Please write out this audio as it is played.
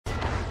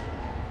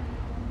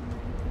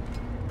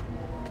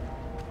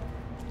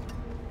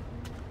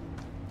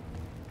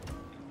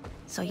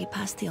So you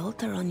passed the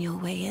altar on your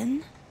way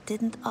in?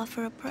 Didn't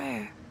offer a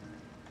prayer?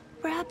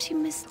 Perhaps you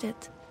missed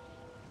it.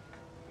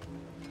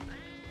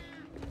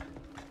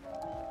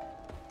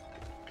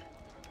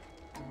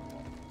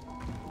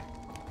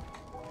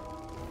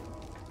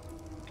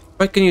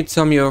 What can you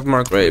tell me of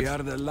Margrave? We are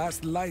the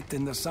last light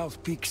in the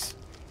South Peaks.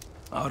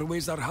 Our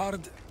ways are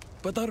hard,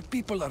 but our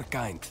people are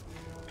kind.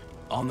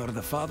 Honor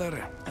the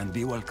Father and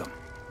be welcome.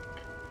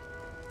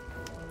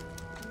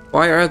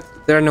 Why are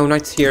there no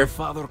knights here? The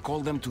Father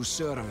called them to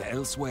serve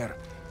elsewhere.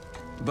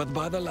 But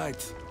by the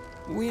light,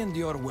 we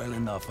endure well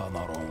enough on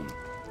our own.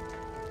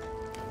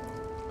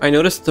 I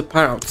noticed the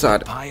pyre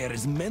outside. The pyre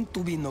is meant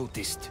to be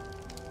noticed.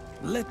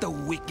 Let the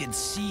wicked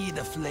see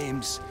the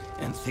flames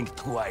and think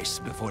twice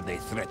before they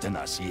threaten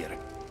us here.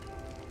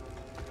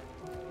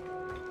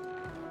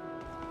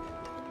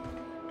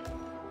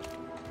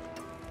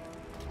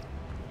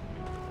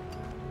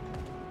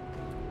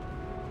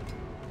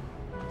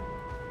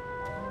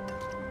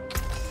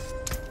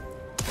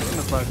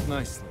 Apart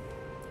nicely.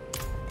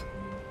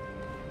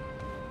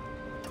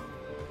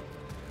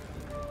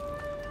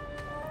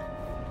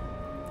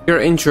 You're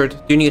injured. Do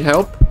you need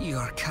help? You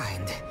are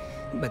kind,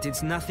 but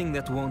it's nothing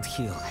that won't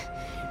heal.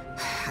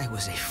 I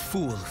was a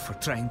fool for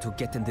trying to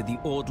get into the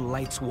old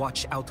Light's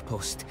Watch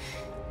outpost.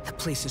 The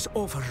place is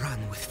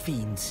overrun with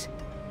fiends.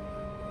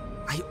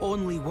 I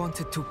only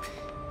wanted to...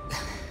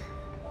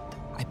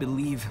 I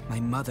believe my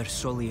mother,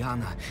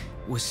 Soliana,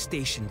 was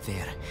stationed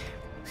there.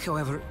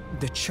 However,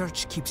 the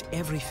church keeps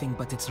everything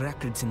but its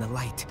records in the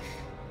light.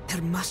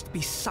 There must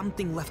be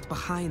something left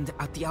behind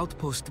at the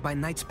outpost by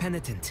Knights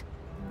Penitent.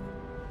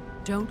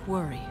 Don't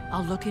worry,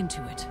 I'll look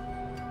into it.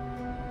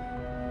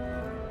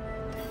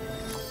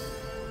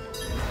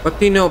 What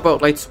do you know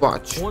about Light's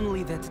Watch?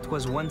 Only that it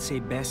was once a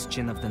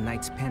bastion of the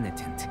Knights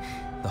Penitent,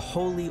 the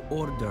holy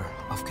order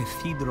of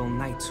cathedral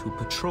knights who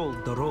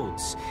patrolled the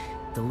roads,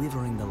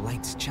 delivering the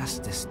light's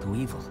justice to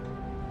evil.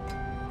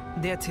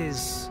 That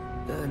is,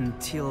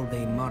 until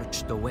they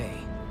marched away.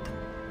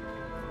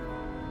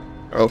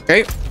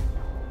 Okay.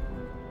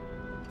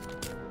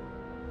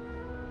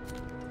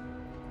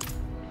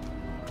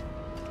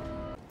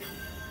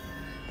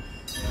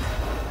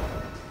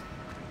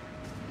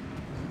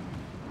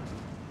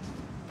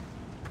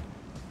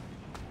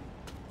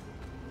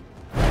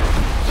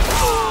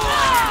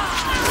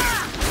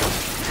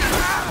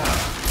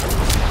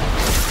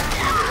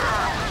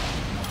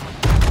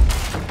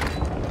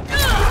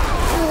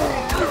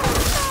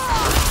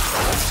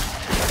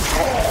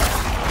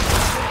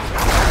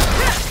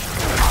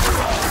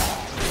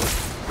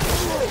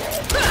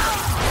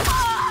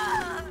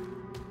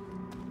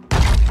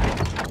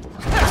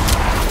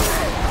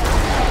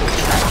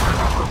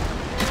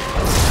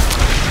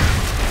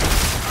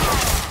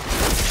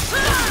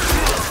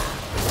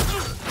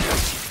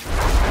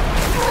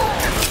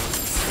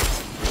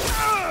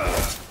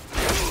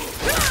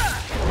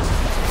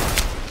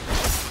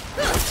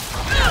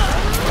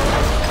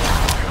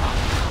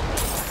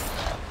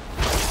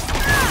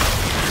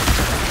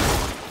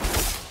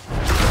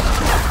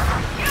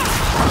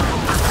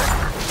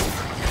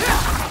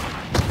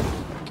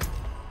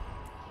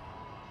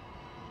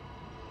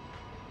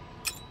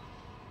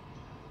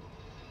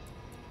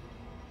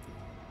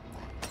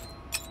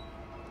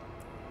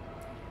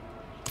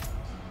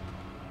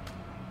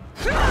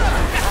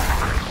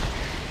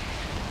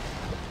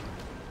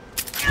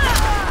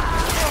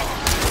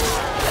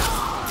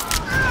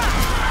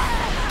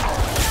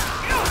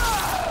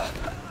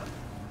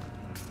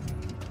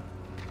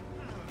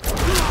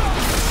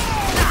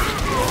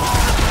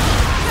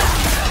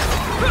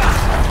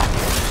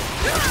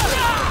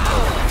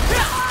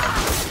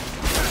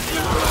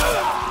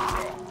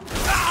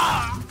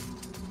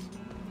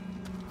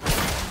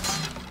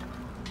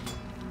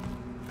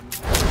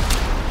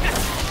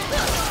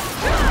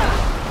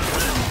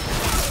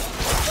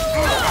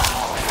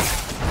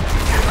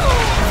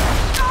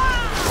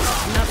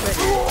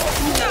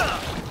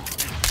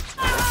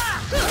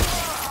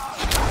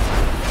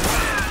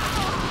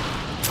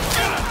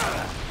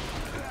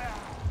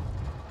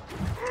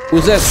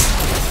 Who's this?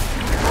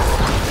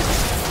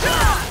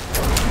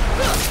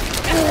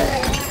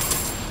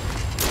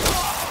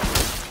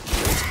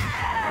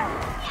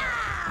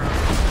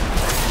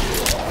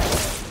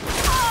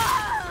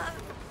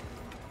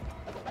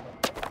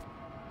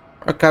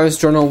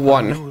 Archivist Journal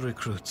 1. New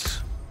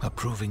recruits are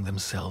proving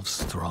themselves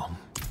strong.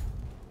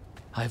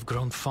 I've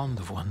grown fond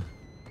of one,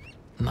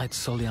 Knight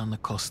Soliana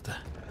Costa.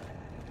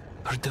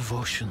 Her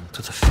devotion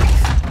to the faith.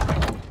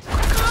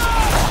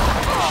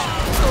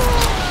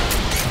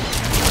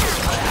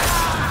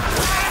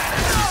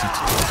 It's easy to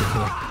talk to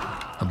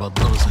her about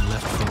those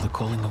left for the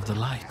calling of the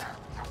light.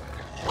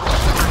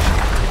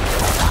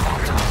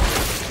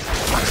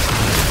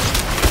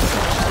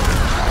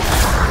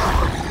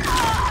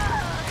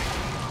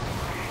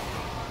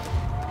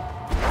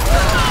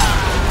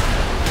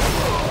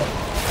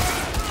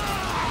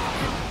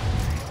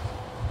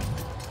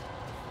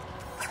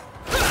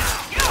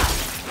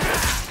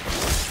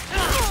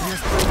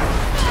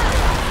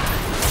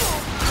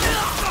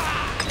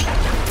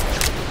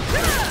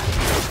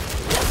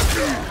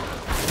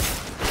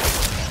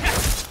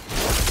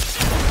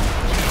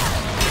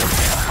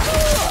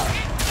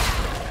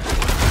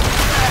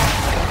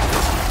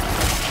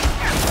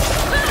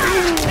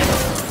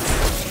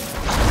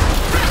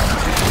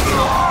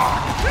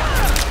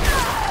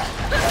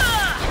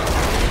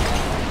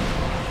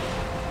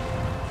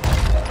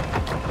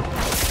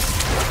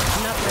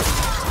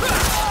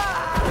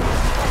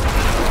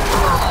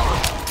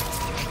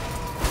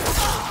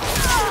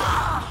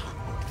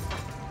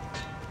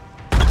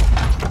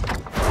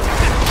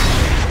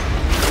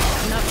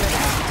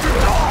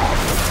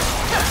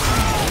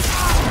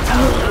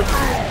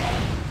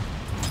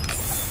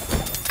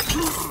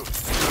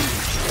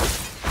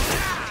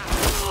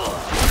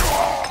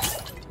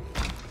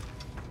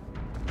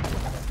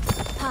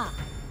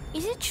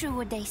 true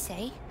what they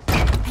say.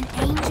 An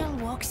angel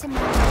walks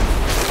among us.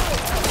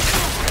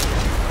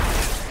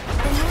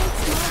 The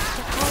Knights march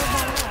to call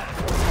their love.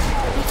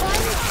 If I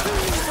was 2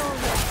 years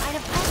older, I'd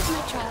have passed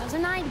my trials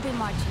and I'd be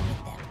marching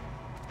with them.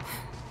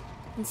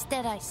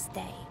 Instead, I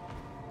stay.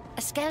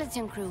 A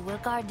skeleton crew will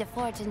guard the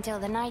fort until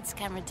the Knights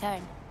can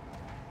return.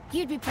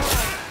 You'd be proud.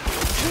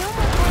 No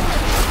more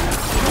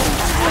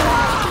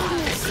give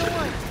me a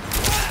sword.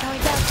 No, I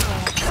doubt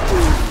it.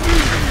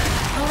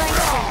 All right,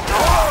 then.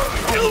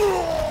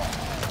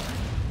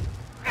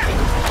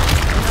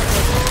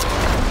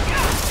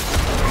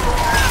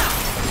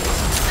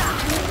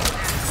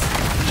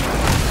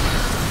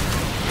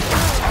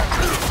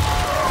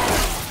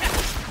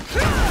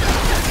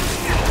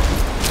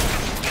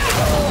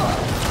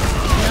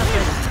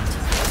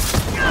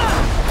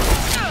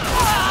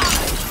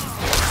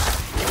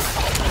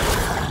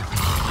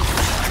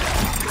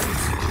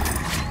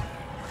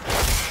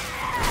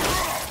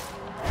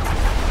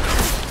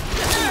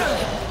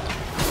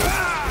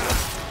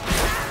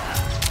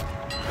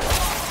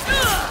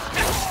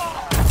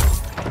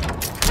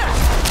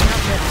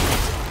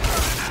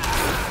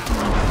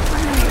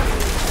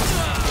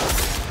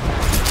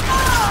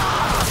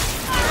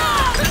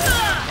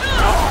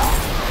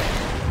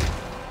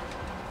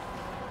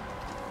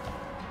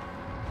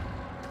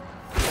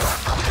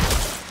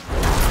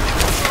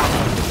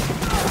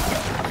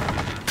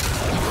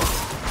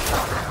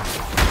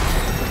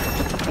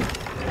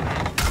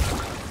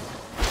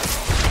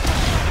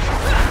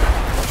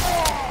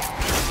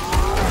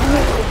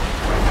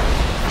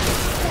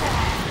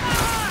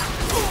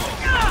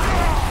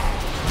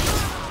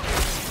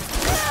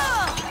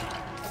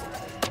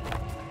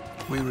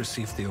 We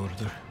received the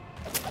order.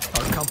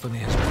 Our company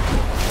has been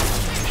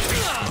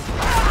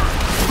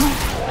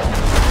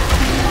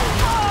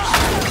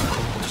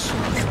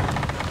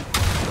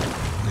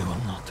We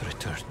will not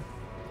return.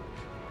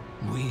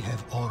 We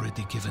have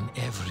already given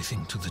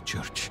everything to the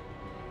church.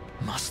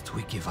 Must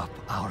we give up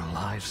our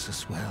lives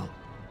as well?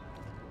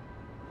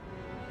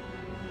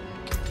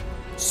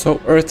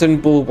 So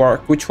Earthen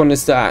Bulwark, which one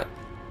is that?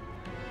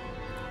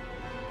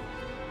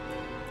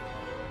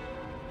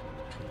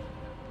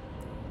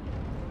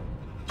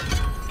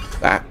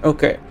 That,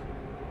 okay.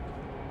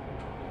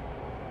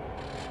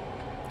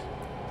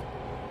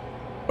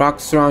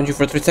 Rocks surround you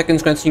for 3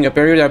 seconds, granting a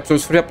barrier that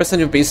absorbs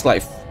 40% of base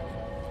life.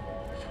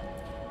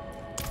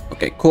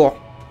 Okay, cool.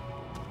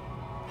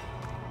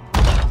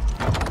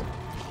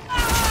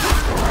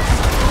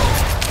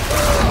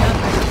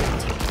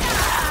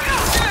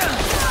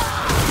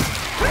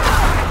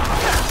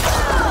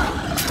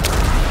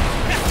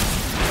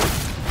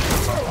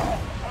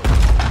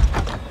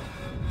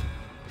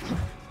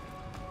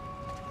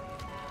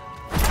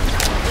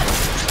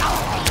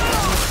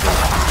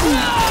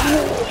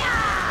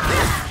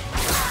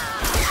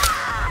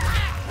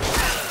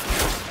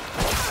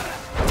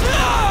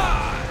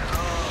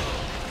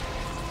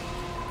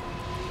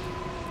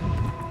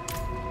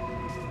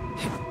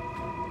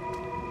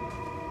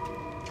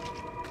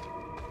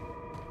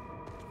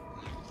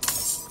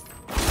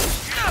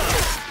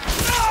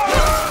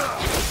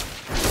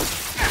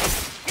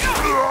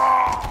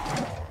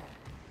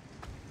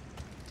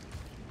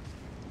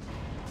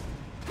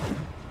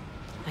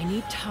 I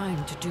need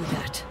time to do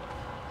that.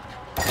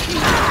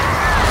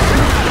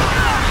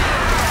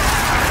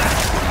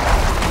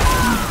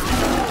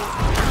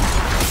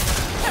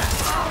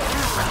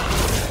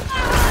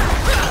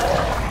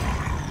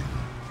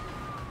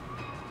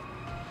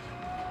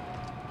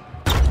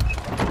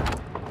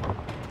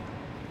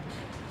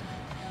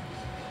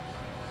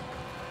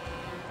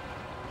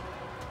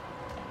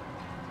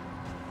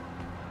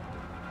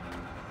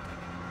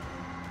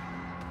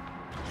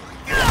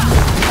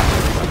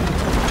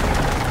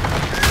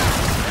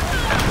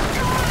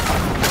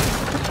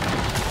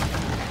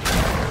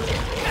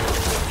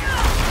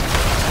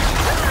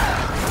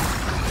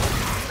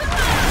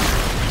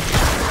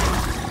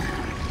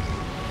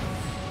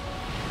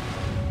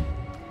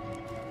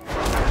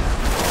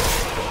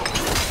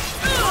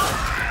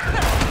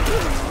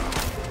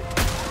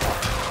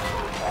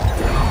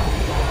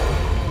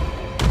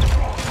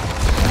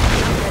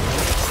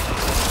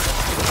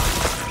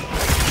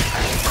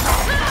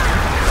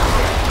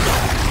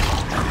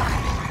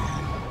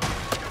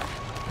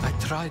 I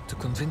tried to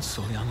convince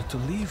Soliana to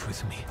leave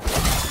with me.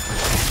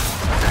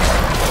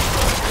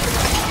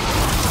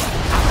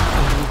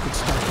 And we could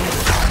start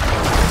over.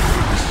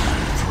 This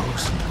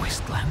frozen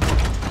wasteland.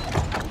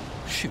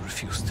 She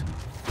refused.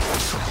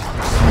 So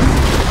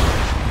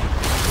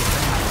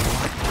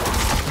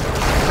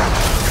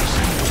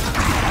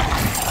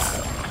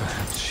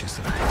perhaps she's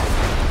right.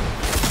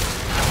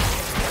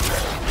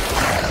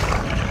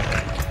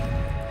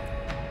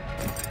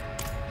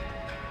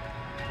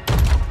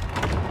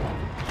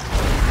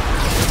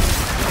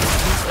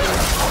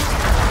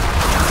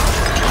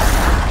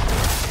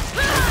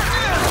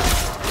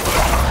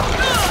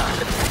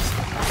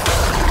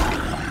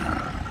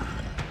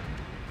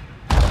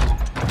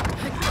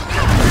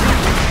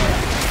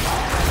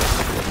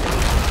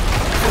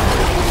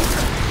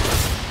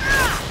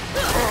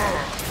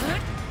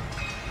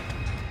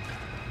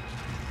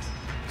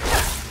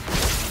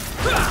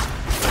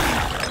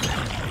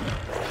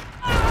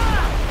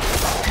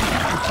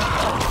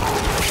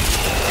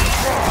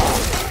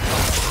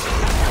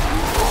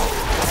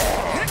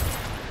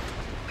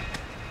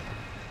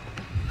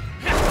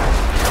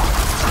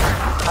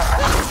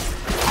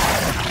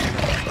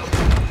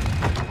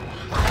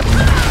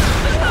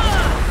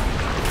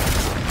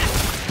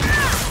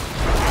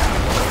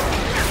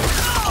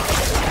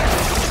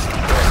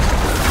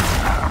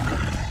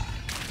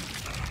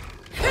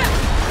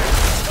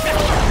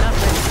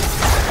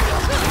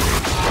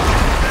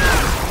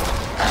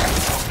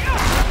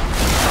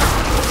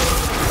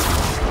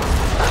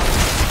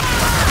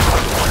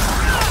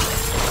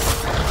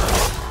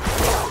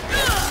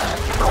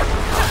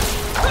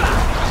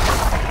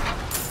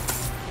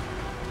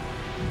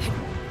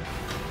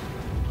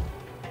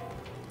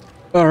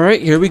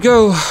 Alright, here we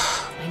go.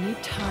 I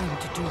need time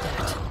to do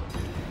that.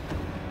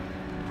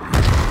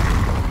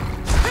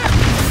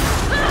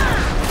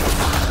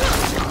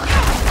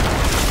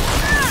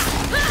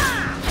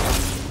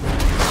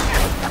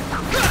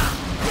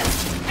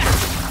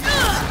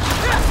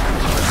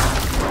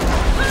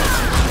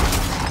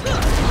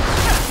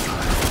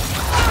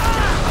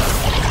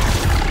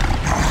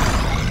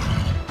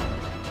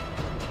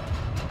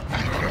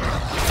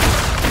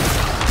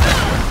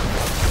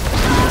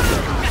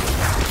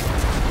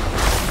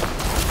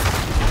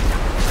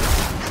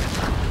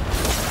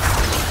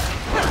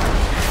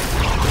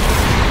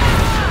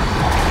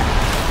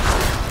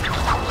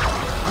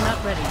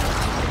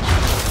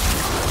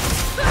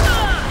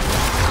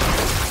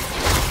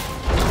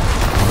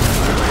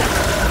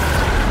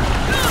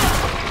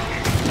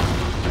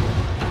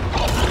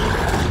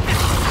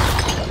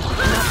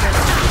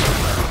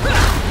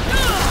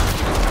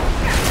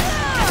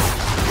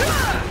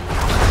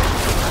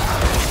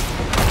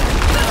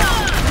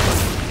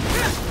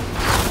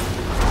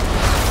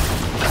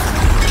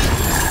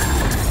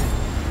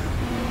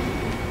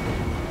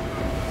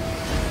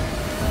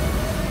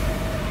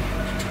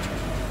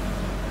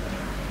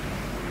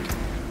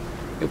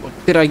 What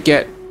did I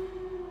get?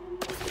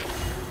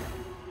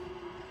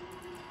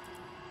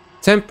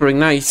 Tempering,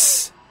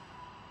 nice.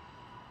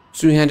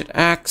 Two-handed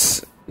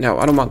axe. No,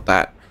 I don't want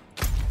that.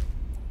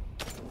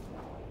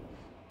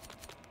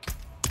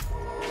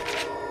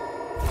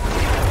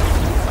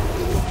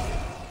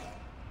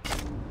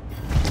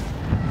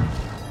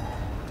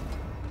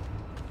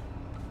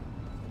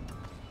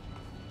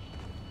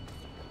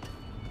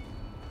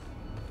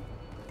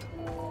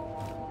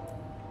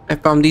 I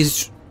found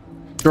these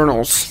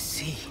journals.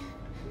 See.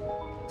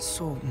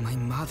 So my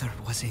mother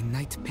was a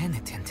knight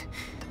penitent.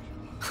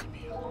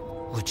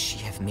 Would she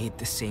have made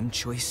the same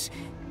choice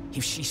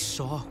if she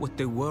saw what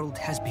the world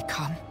has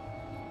become?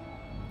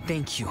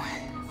 Thank you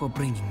for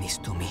bringing this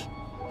to me.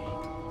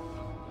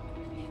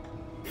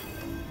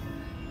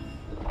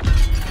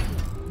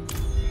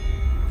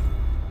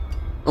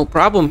 No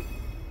problem.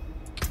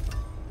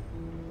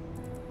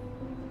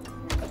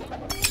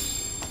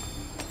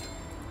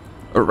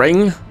 A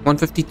ring,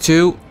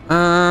 152.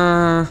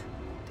 Nah.